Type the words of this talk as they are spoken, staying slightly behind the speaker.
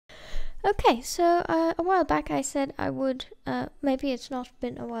Okay, so a while back I said I would, maybe it's not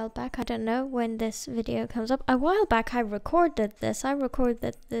been a while back, I don't know when this video comes up. A while back I recorded this. I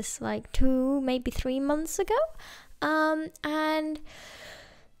recorded this like 2, maybe 3 months ago. And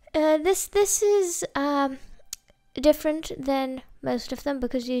this is different than most of them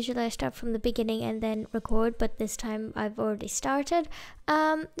because usually I start from the beginning and then record, but this time I've already started.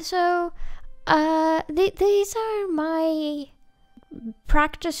 These are my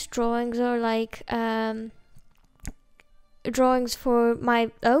practice drawings, or like drawings for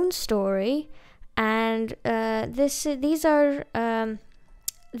my own story, and these are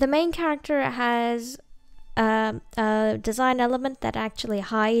the main character has a design element that actually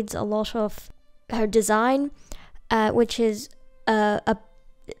hides a lot of her design, which is a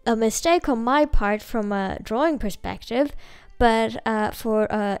mistake on my part from a drawing perspective. But for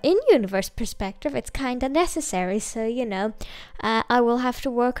in-universe perspective, it's kind of necessary, so, you know, I will have to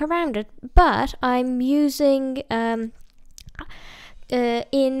work around it. But I'm using,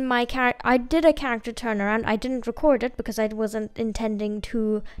 in my character, I did a character turnaround. I didn't record it because I wasn't intending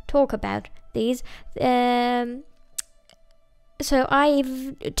to talk about these. So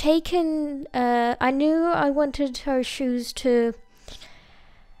I've taken, I knew I wanted her shoes to...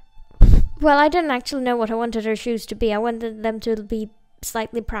 Well, I didn't actually know what I wanted her shoes to be. I wanted them to be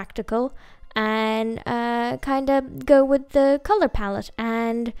slightly practical and kind of go with the color palette.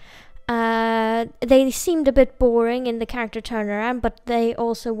 And they seemed a bit boring in the character turnaround, but they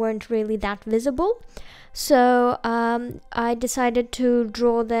also weren't really that visible. So I decided to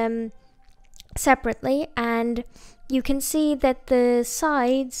draw them separately. And you can see that the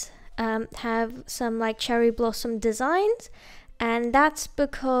sides have some like cherry blossom designs. And that's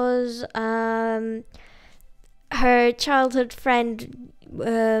because her childhood friend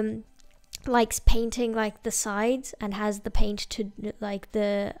likes painting like the sides and has the paint to like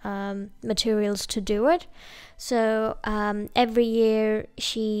the materials to do it. So every year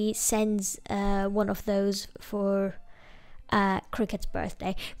she sends one of those for Cricket's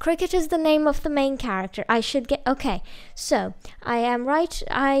birthday. Cricket is the name of the main character. I should get... Okay, so I am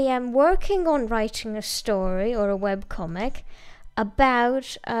working on writing a story or a webcomic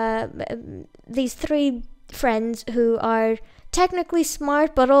about these 3 friends who are technically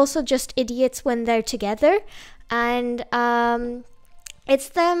smart but also just idiots when they're together, and it's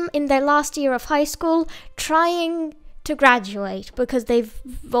them in their last year of high school trying to graduate because they've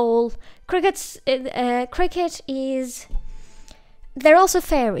all... Cricket is... They're also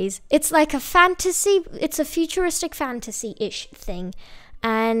fairies. It's like a fantasy, it's a futuristic fantasy-ish thing,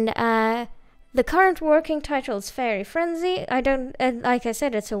 and the current working title is Fairy Frenzy. I don't, like I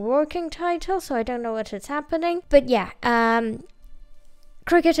said, it's a working title, so I don't know what is happening. But yeah,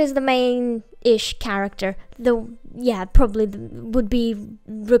 Cricket is the main-ish character. Probably would be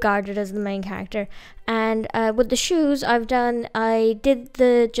regarded as the main character. And with the shoes, I did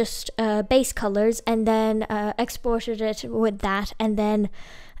the just base colors and then exported it with that, and then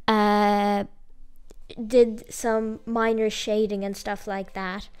did some minor shading and stuff like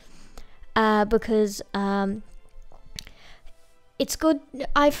that. Because it's good.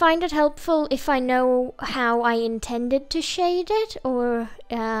 I find it helpful if I know how I intended to shade it, or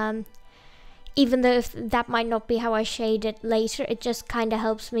even though if that might not be how I shade it later, it just kind of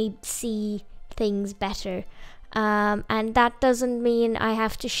helps me see things better. And that doesn't mean I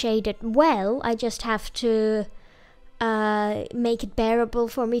have to shade it well. I just have to make it bearable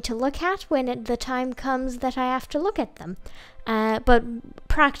for me to look at when the time comes that I have to look at them. But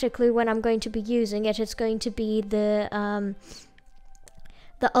practically, when I'm going to be using it, it's going to be the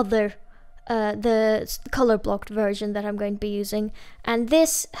color blocked version that I'm going to be using. And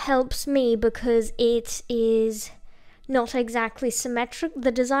this helps me because it is not exactly symmetric.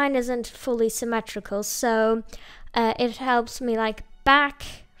 The design isn't fully symmetrical, so it helps me like back,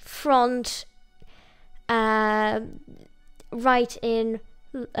 front, right in,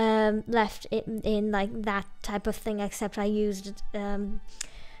 left in like that type of thing, except I used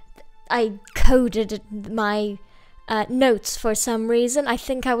I coded my notes for some reason. I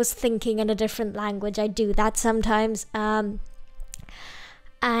think I was thinking in a different language. I do that sometimes. And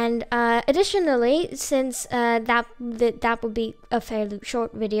additionally, since that would be a fairly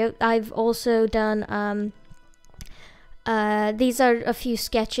short video, I've also done these are a few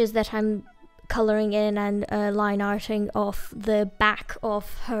sketches that I'm coloring in and line arting off the back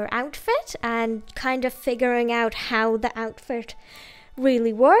of her outfit and kind of figuring out how the outfit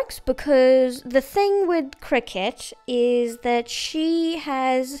really works, because the thing with Cricket is that she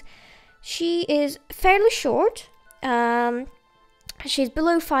is fairly short. She's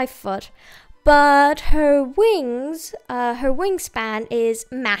below 5 foot, but her wings, her wingspan is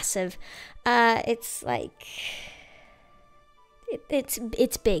massive. It's like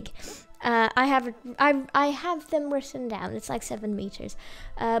it's big. I have them written down. It's like 7 meters.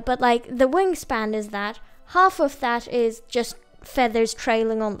 But like the wingspan is that half of that is just feathers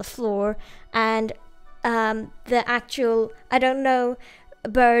trailing on the floor, and the actual, I don't know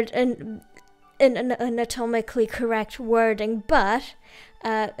bird in an anatomically correct wording, but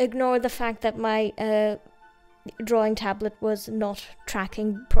ignore the fact that my drawing tablet was not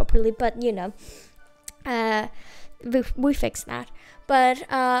tracking properly, but you know, we fixed that. But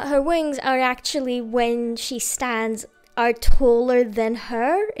her wings are actually, when she stands, are taller than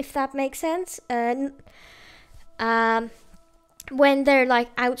her, if that makes sense. When they're like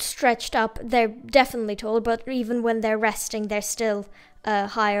outstretched up, they're definitely taller, but even when they're resting, they're still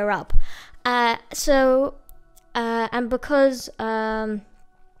higher up. And because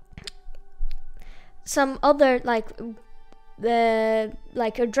some other like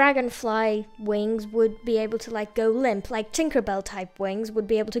a dragonfly wings would be able to like go limp, like Tinkerbell type wings would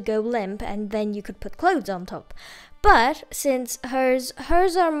be able to go limp, and then you could put clothes on top. But since hers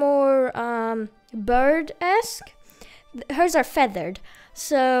are more bird-esque, hers are feathered,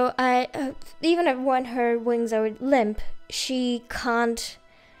 so even when her wings are limp, she can't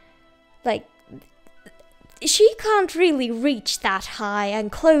really reach that high,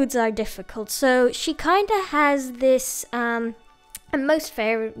 and clothes are difficult. So she kind of has this, and most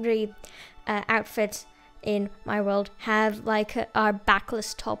fairy outfits in my world have are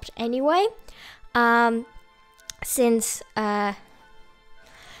backless topped anyway, since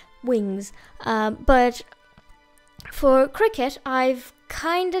wings. But for Cricket, I've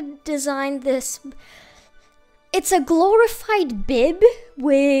kind of designed this. It's a glorified bib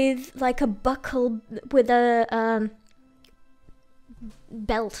with like a buckle with a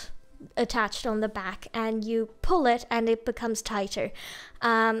belt attached on the back, and you pull it and it becomes tighter.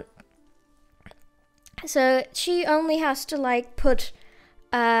 So she only has to put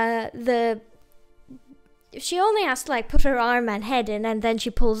put her arm and head in, and then she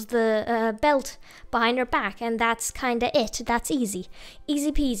pulls the belt behind her back, and that's kind of it. That's easy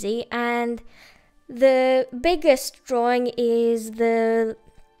peasy. And the biggest drawing is the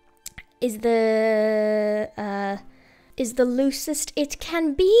loosest it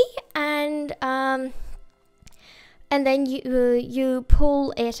can be, and then you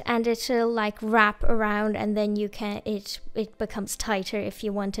pull it and it'll wrap around, and then it becomes tighter if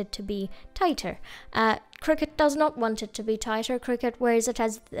you want it to be tighter. Cricket does not want it to be tighter. Cricket wears it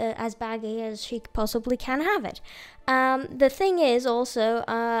as baggy as she possibly can have it. The thing is also,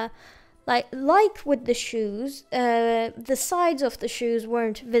 like with the shoes, the sides of the shoes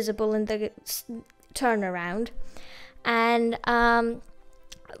weren't visible in the turnaround, and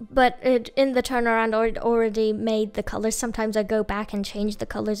but in the turnaround it already made the colors. Sometimes I go back and change the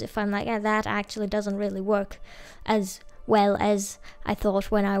colors if I'm like, that actually doesn't really work as well as I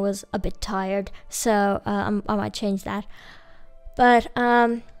thought when I was a bit tired, so I might change that. But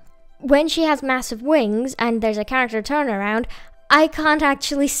when she has massive wings and there's a character turnaround, I can't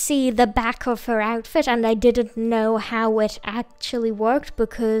actually see the back of her outfit, and I didn't know how it actually worked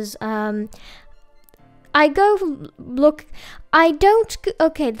because the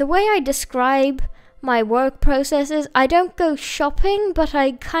way I describe my work process is I don't go shopping, but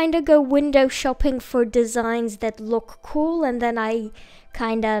I kind of go window shopping for designs that look cool, and then I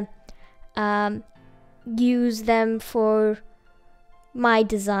kind of use them for my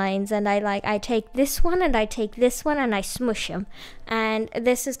designs, and I take this one and I take this one and I smush them. And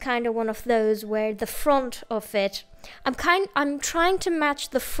this is kind of one of those where the front of it, I'm trying to match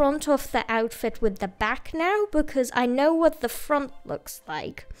the front of the outfit with the back now, because I know what the front looks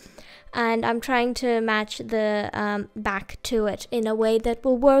like, and I'm trying to match the back to it in a way that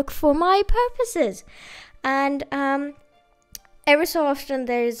will work for my purposes. And every so often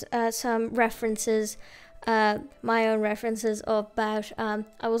there's some references, my own references about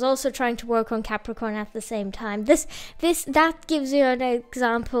I was also trying to work on Capricorn at the same time. That gives you an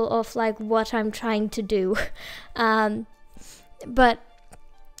example of what I'm trying to do, but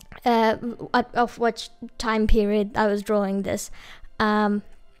of what time period I was drawing this.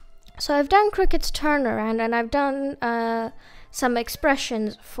 So I've done Cricket's turnaround, and I've done some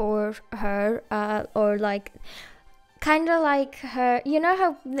expressions for her, or kind of like her, you know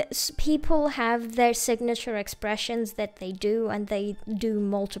how people have their signature expressions that they do, and they do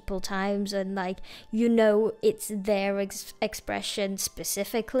multiple times, and it's their expression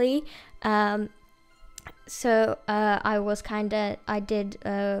specifically. So I did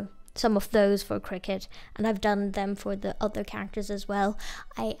some of those for Cricket, and I've done them for the other characters as well.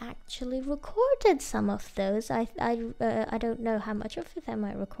 I actually recorded some of those. I don't know how much of them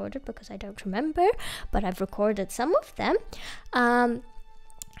I recorded because I don't remember, but I've recorded some of them.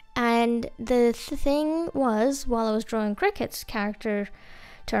 And the thing was, while I was drawing Cricket's character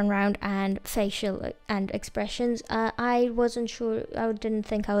turnaround and facial and expressions, I wasn't sure, I didn't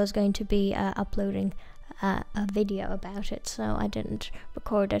think I was going to be uploading a video about it, so I didn't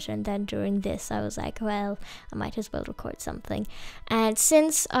record it. And then during this I was like, well, I might as well record something. And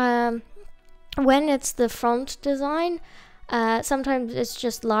since when it's the front design, sometimes it's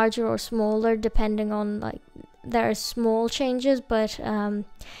just larger or smaller depending on, like, there are small changes, but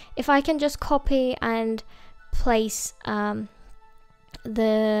if I can just copy and place a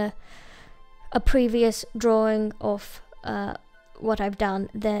previous drawing of what I've done,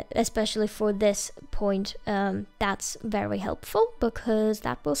 that especially for this point, that's very helpful because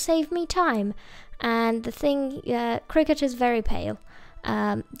that will save me time. And the thing, Cricket is very pale,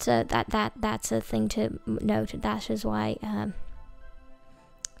 so that's a thing to note. That is why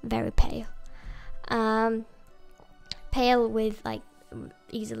very pale, pale with like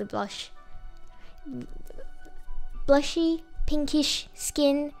easily blushy pinkish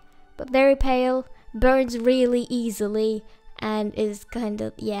skin, but very pale, burns really easily, and is kind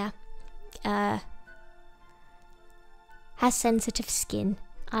of, has sensitive skin.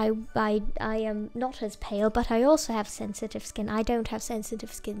 I am not as pale, but I also have sensitive skin. I don't have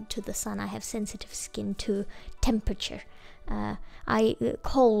sensitive skin to the sun. I have sensitive skin to temperature.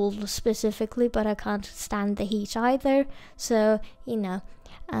 Cold specifically, but I can't stand the heat either. So,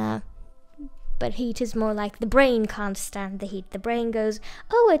 but heat is more like the brain can't stand the heat. The brain goes,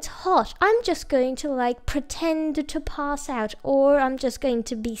 oh, it's hot, I'm just going to like pretend to pass out, or I'm just going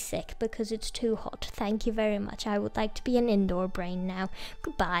to be sick because it's too hot. Thank you very much. I would like to be an indoor brain now.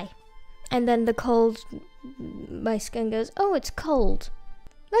 Goodbye. And then the cold, my skin goes, oh, it's cold.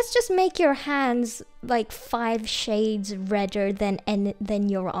 Let's just make your hands like 5 shades redder than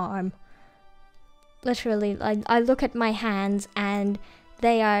your arm. Literally, I look at my hands and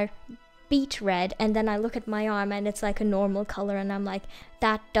they are beet red, and then I look at my arm and it's like a normal color, and I'm like,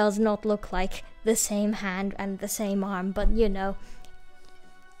 that does not look like the same hand and the same arm, but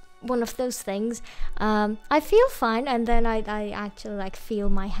one of those things. I feel fine, and then I actually like feel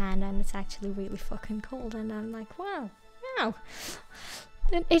my hand and it's actually really fucking cold, and I'm like, wow.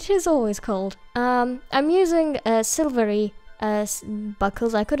 It is always cold. I'm using silvery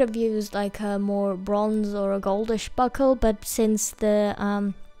buckles. I could have used like a more bronze or a goldish buckle, but since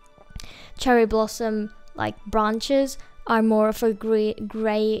the cherry blossom like branches are more of a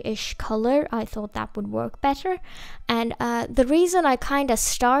grayish color, I thought that would work better. And the reason I kind of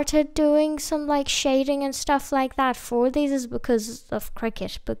started doing some like shading and stuff like that for these is because of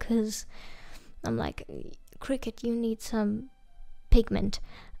Cricket, because I'm like, Cricket, you need some pigment.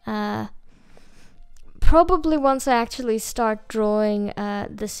 Probably once I actually start drawing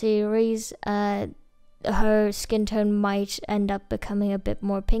the series, her skin tone might end up becoming a bit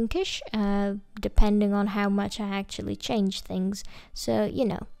more pinkish, depending on how much I actually change things. So,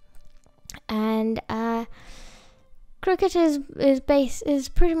 and Cricket is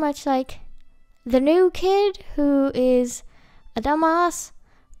pretty much like the new kid who is a dumbass,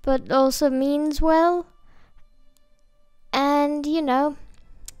 but also means well. And,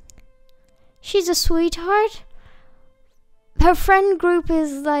 she's a sweetheart. Her friend group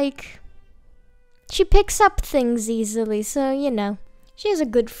is like, she picks up things easily, so, she has a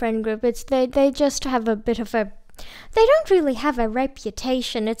good friend group. They just have a bit of a, they don't really have a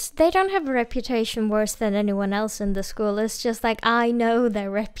reputation. They don't have a reputation worse than anyone else in the school. It's just like, I know their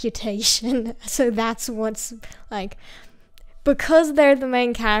reputation, so that's what's like, because they're the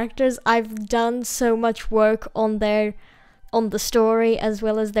main characters, I've done so much work on the story as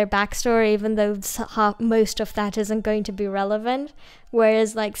well as their backstory, even though most of that isn't going to be relevant.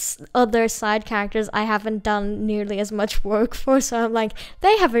 Whereas like other side characters, I haven't done nearly as much work for, so I'm like,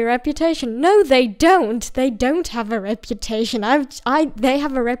 they have a reputation. No, they don't. They don't have a reputation. They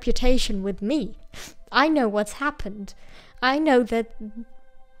have a reputation with me. I know what's happened. I know that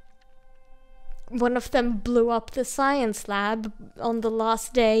one of them blew up the science lab on the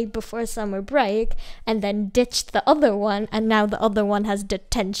last day before summer break and then ditched the other one, and now the other one has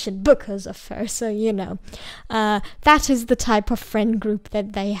detention because of her. So, that is the type of friend group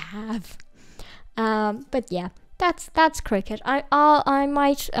that they have. But yeah, that's Cricket. I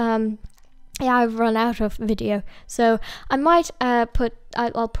might I've run out of video, so I might put.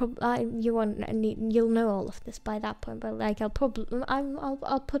 You'll know all of this by that point, but like I'll put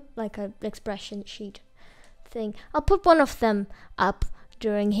like a expression sheet thing. I'll put one of them up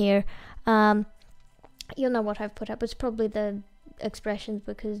during here, you'll know what I've put up. It's probably the expressions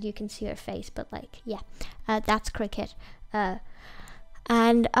because you can see her face, but like, yeah, that's Cricket.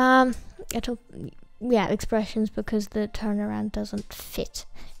 And it'll, yeah, expressions because the turnaround doesn't fit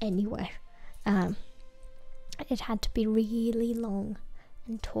anywhere. It had to be really long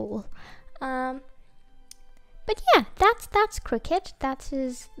and tall. But yeah, that's Cricket. That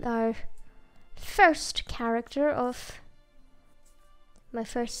is our first character of my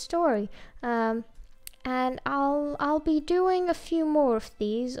first story. And I'll be doing a few more of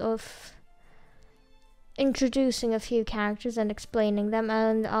these, of introducing a few characters and explaining them,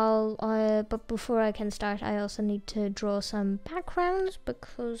 and but before I can start, I also need to draw some backgrounds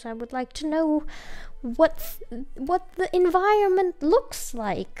because I would like to know what the environment looks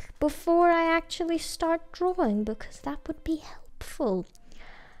like before I actually start drawing, because that would be helpful.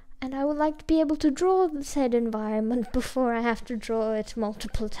 And I would like to be able to draw the said environment before I have to draw it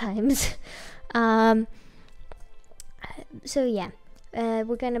multiple times. So yeah,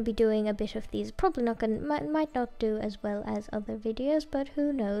 we're gonna be doing a bit of these. Probably not gonna, might not do as well as other videos, but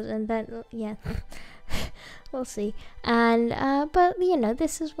who knows? And then yeah, we'll see. And but you know,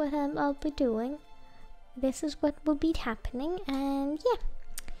 this is what I'll be doing. This is what will be happening, and yeah.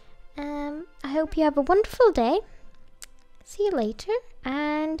 I hope you have a wonderful day. See you later,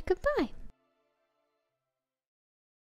 and goodbye.